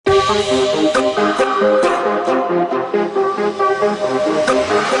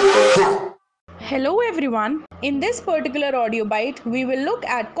Hello everyone. In this particular audio bite, we will look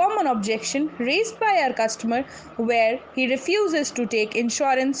at common objection raised by our customer where he refuses to take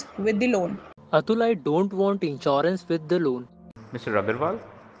insurance with the loan. Atul, I don't want insurance with the loan. Mr. Agarwal,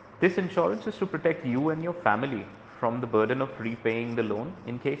 this insurance is to protect you and your family from the burden of repaying the loan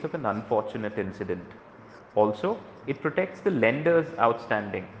in case of an unfortunate incident. Also, it protects the lender's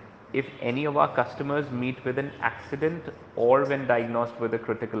outstanding if any of our customers meet with an accident or when diagnosed with a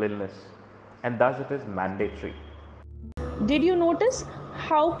critical illness, and thus it is mandatory. Did you notice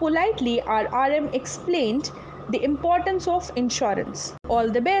how politely our RM explained the importance of insurance? All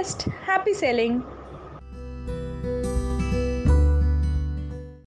the best. Happy selling.